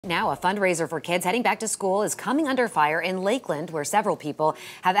now, a fundraiser for kids heading back to school is coming under fire in Lakeland, where several people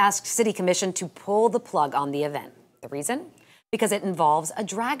have asked City Commission to pull the plug on the event. The reason? Because it involves a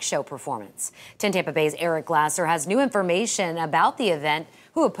drag show performance. 10 Tampa Bay's Eric Glasser has new information about the event,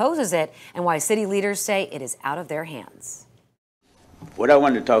 who opposes it, and why city leaders say it is out of their hands. What I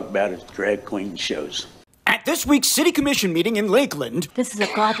want to talk about is drag queen shows. At this week's City Commission meeting in Lakeland, this is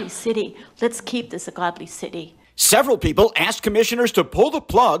a godly city. Let's keep this a godly city. Several people asked commissioners to pull the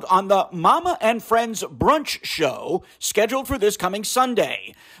plug on the Momma and Friends Brunch show scheduled for this coming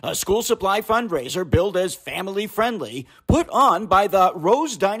Sunday, a school supply fundraiser billed as family-friendly, put on by the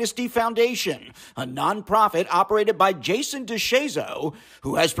Rose Dynasty Foundation, a nonprofit operated by Jason DeShazo,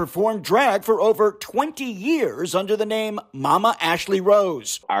 who has performed drag for over 20 years under the name Mama Ashley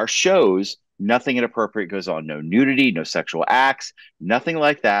Rose. Our shows, nothing inappropriate goes on. No nudity, no sexual acts, nothing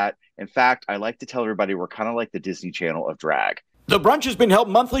like that. In fact, I like to tell everybody we're kind of like the Disney Channel of drag. The brunch has been held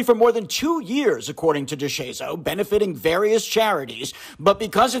monthly for more than 2 years, according to DeShazo, benefiting various charities. But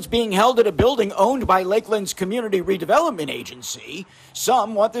because it's being held at a building owned by Lakeland's Community Redevelopment Agency,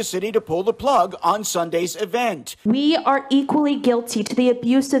 some want the city to pull the plug on Sunday's event. We are equally guilty to the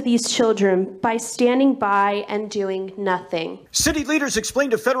abuse of these children by standing by and doing nothing. City leaders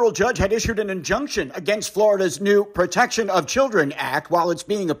explained a federal judge had issued an injunction against Florida's new Protection of Children Act while it's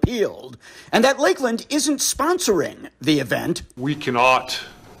being appealed, and that Lakeland isn't sponsoring the event. We cannot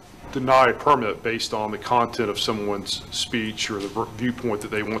deny a permit based on the content of someone's speech or the viewpoint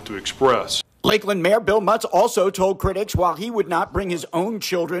that they want to express. Lakeland Mayor Bill Mutz also told critics while he would not bring his own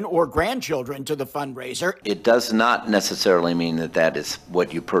children or grandchildren to the fundraiser, it does not necessarily mean that that is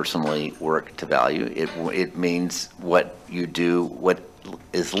what you personally work to value. It means what you do, what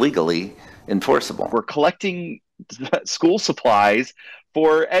is legally enforceable. We're collecting school supplies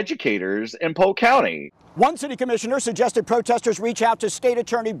for educators in Polk County. One city commissioner suggested protesters reach out to State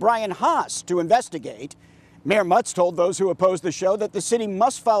Attorney Brian Haas to investigate. Mayor Mutz told those who oppose the show that the city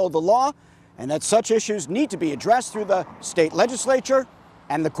must follow the law and that such issues need to be addressed through the state legislature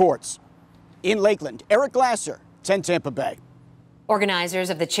and the courts. In Lakeland, Eric Glasser, 10 Tampa Bay. Organizers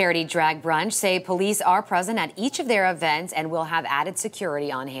of the charity drag brunch say police are present at each of their events and will have added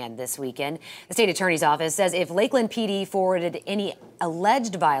security on hand this weekend. The state attorney's office says if Lakeland PD forwarded any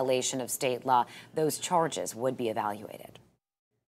alleged violation of state law, those charges would be evaluated.